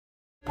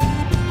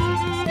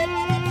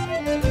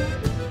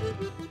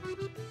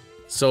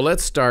So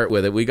let's start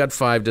with it. We got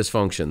 5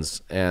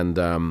 dysfunctions, and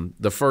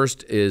the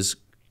first is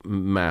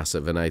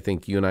massive, and I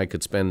think you and I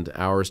could spend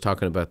hours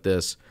talking about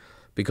this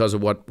because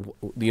of what,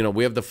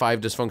 we have the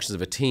 5 dysfunctions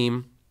of a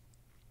team.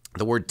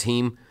 The word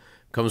team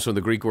comes from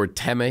the Greek word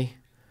teme,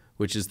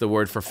 which is the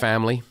word for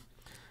family.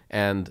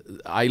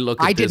 And I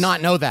look at I did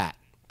not know that.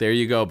 There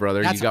you go,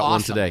 brother. That's you got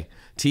awesome. one today.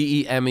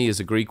 T-E-M-E is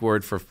a Greek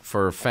word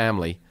for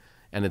family,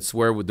 and it's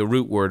where the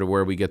root word of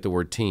where we get the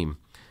word team.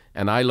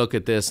 And I look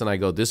at this and I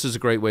go, this is a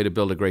great way to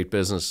build a great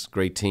business,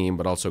 great team,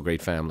 but also a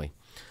great family.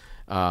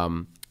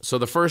 So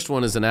the first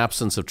one is an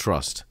absence of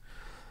trust.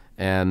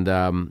 And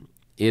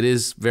it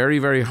is very,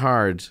 very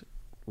hard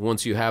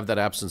once you have that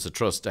absence of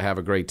trust to have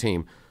a great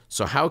team.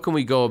 So how can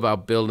we go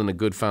about building a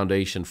good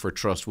foundation for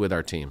trust with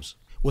our teams?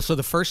 Well, so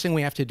the first thing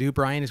we have to do,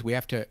 Brian, is we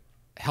have to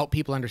help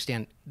people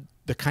understand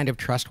the kind of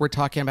trust we're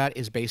talking about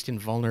is based in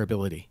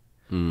vulnerability.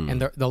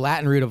 And the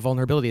Latin root of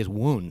vulnerability is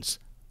wounds.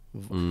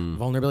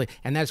 Vulnerability.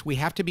 And that's, we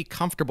have to be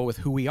comfortable with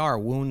who we are,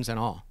 wounds and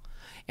all.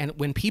 And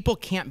when people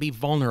can't be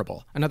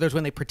vulnerable, in other words,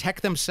 when they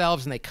protect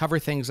themselves and they cover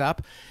things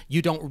up,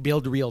 you don't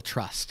build real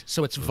trust.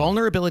 So it's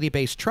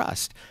vulnerability-based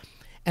trust.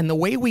 And the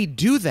way we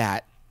do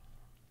that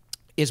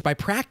is by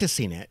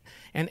practicing it.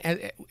 And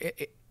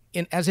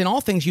as in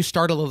all things, you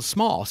start a little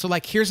small. So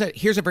like, here's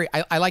a very,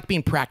 I like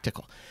being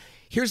practical.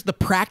 Here's the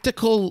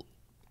practical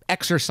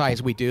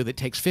exercise we do that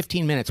takes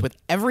 15 minutes with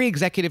every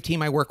executive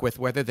team I work with,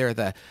 whether they're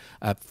the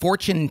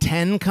Fortune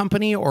 10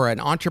 company or an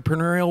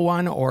entrepreneurial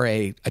one or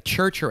a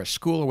church or a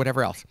school or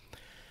whatever else.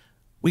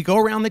 We go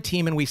around the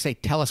team and we say,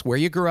 tell us where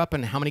you grew up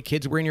and how many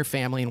kids were in your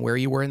family and where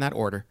you were in that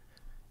order.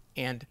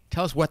 And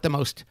tell us what the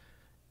most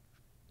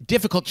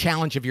difficult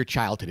challenge of your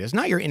childhood is.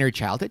 Not your inner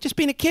childhood, just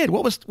being a kid.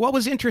 What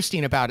was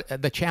interesting about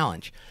the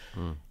challenge?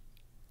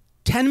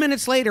 10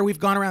 minutes later, we've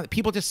gone around.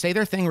 People just say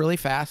their thing really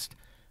fast.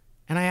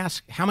 And I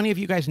ask, how many of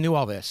you guys knew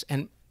all this?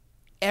 And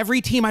every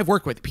team I've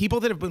worked with,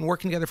 people that have been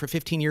working together for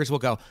 15 years will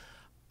go,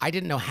 I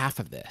didn't know half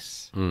of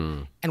this.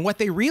 And what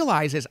they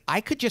realize is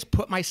I could just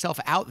put myself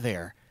out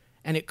there,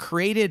 and it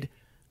created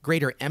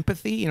greater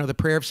empathy. You know, the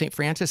prayer of St.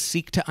 Francis,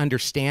 seek to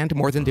understand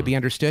more than to be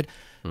understood.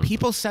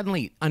 People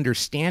suddenly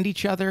understand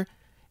each other.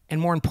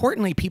 And more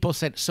importantly, people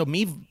said, so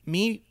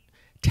me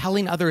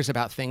telling others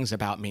about things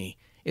about me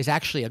is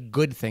actually a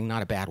good thing,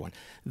 not a bad one.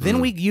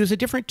 Then we use a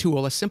different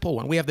tool, a simple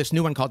one. We have this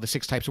new one called the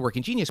 6 Types of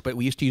Working Genius, but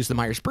we used to use the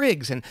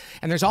Myers-Briggs. And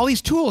there's all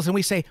these tools, and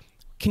we say,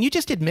 can you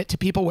just admit to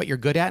people what you're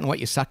good at and what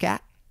you suck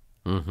at?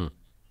 You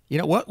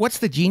know, what's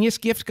the genius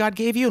gift God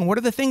gave you, and what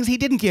are the things he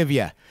didn't give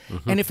you?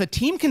 And if a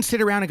team can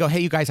sit around and go,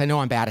 hey, you guys, I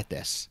know I'm bad at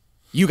this.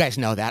 You guys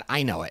know that.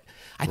 I know it.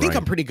 I think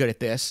I'm pretty good at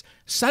this.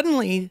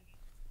 Suddenly,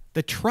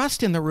 the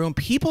trust in the room,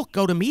 people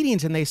go to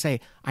meetings and they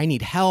say, I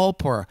need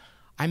help, or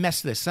I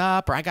messed this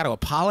up, or I got to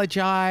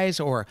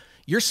apologize, or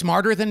you're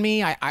smarter than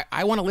me.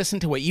 I want to listen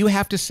to what you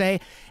have to say.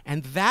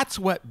 And that's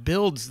what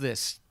builds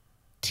this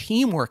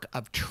teamwork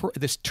of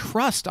this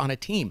trust on a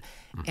team.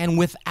 And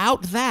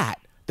without that,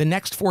 the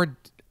next 4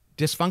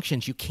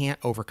 dysfunctions you can't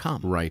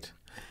overcome. Right.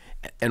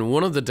 And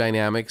one of the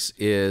dynamics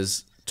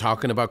is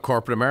talking about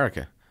corporate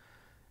America.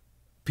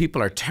 People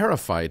are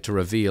terrified to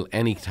reveal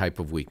any type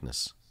of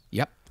weakness.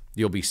 Yep.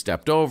 You'll be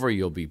stepped over.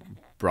 You'll be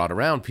brought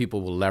around.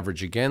 People will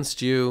leverage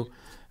against you.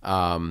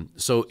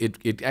 So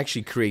it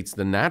actually creates,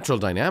 the natural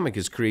dynamic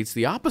creates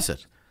the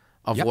opposite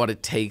of what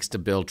it takes to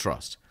build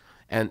trust.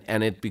 And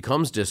it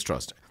becomes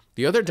distrust.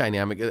 The other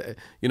dynamic,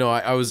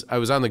 I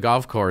was on the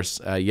golf course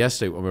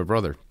yesterday with my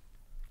brother.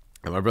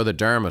 And my brother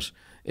Dermot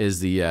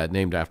is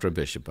named after a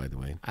bishop, by the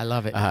way. I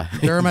love it.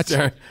 Dermot.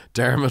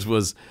 Dermot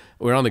we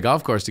were on the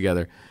golf course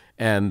together,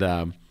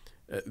 and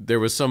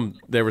there was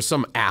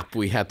some app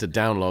we had to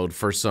download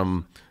for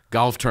some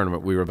golf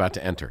tournament we were about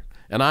to enter.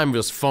 And I'm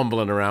just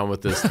fumbling around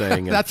with this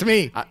thing. And That's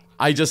me.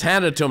 I just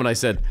handed it to him and I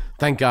said,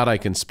 thank God I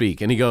can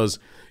speak. And he goes,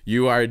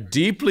 you are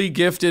deeply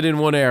gifted in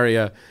one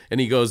area. And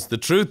he goes, the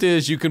truth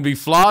is you can be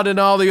flawed in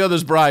all the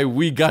others, Bri.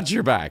 We got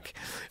your back.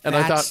 And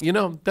I thought,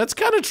 that's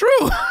kind of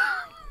true.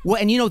 Well,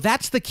 and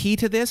that's the key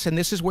to this, and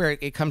this is where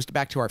it comes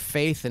back to our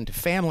faith and to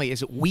family,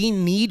 is that we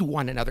need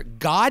one another.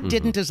 God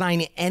didn't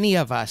design any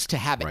of us to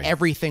have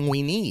everything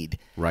we need.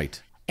 Right.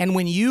 And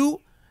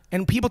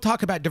and people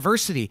talk about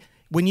diversity,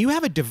 when you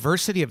have a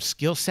diversity of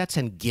skill sets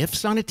and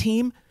gifts on a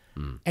team,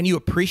 and you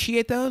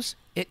appreciate those,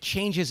 it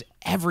changes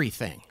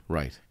everything.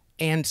 Right.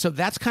 And so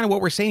that's kind of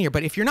what we're saying here.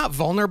 But if you're not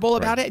vulnerable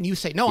about it and you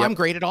say, no, I'm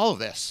great at all of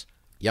this.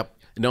 Yep.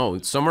 No,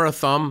 some are a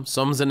thumb,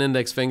 some's an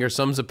index finger,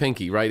 some's a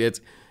pinky, right?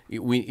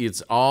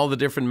 It's all the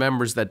different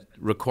members that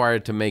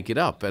required to make it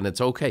up, and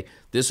it's okay.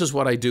 This is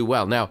what I do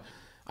well. Now,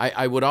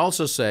 I would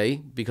also say,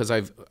 because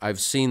I've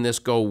seen this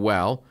go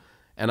well,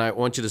 and I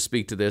want you to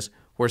speak to this,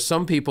 where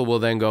some people will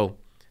then go,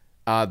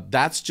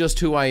 that's just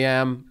who I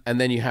am,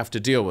 and then you have to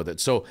deal with it.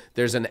 So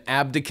there's an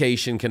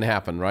abdication can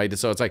happen, right?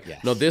 So it's like,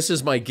 no, this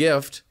is my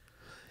gift,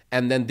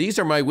 and then these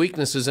are my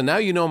weaknesses, and now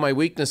you know my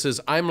weaknesses.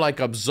 I'm like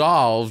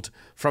absolved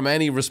from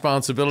any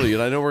responsibility.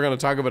 And I know we're going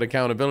to talk about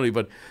accountability,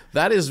 but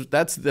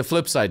that's the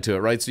flip side to it,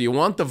 right? So you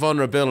want the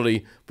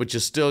vulnerability, but you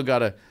still got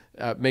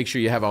to make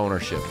sure you have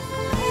ownership.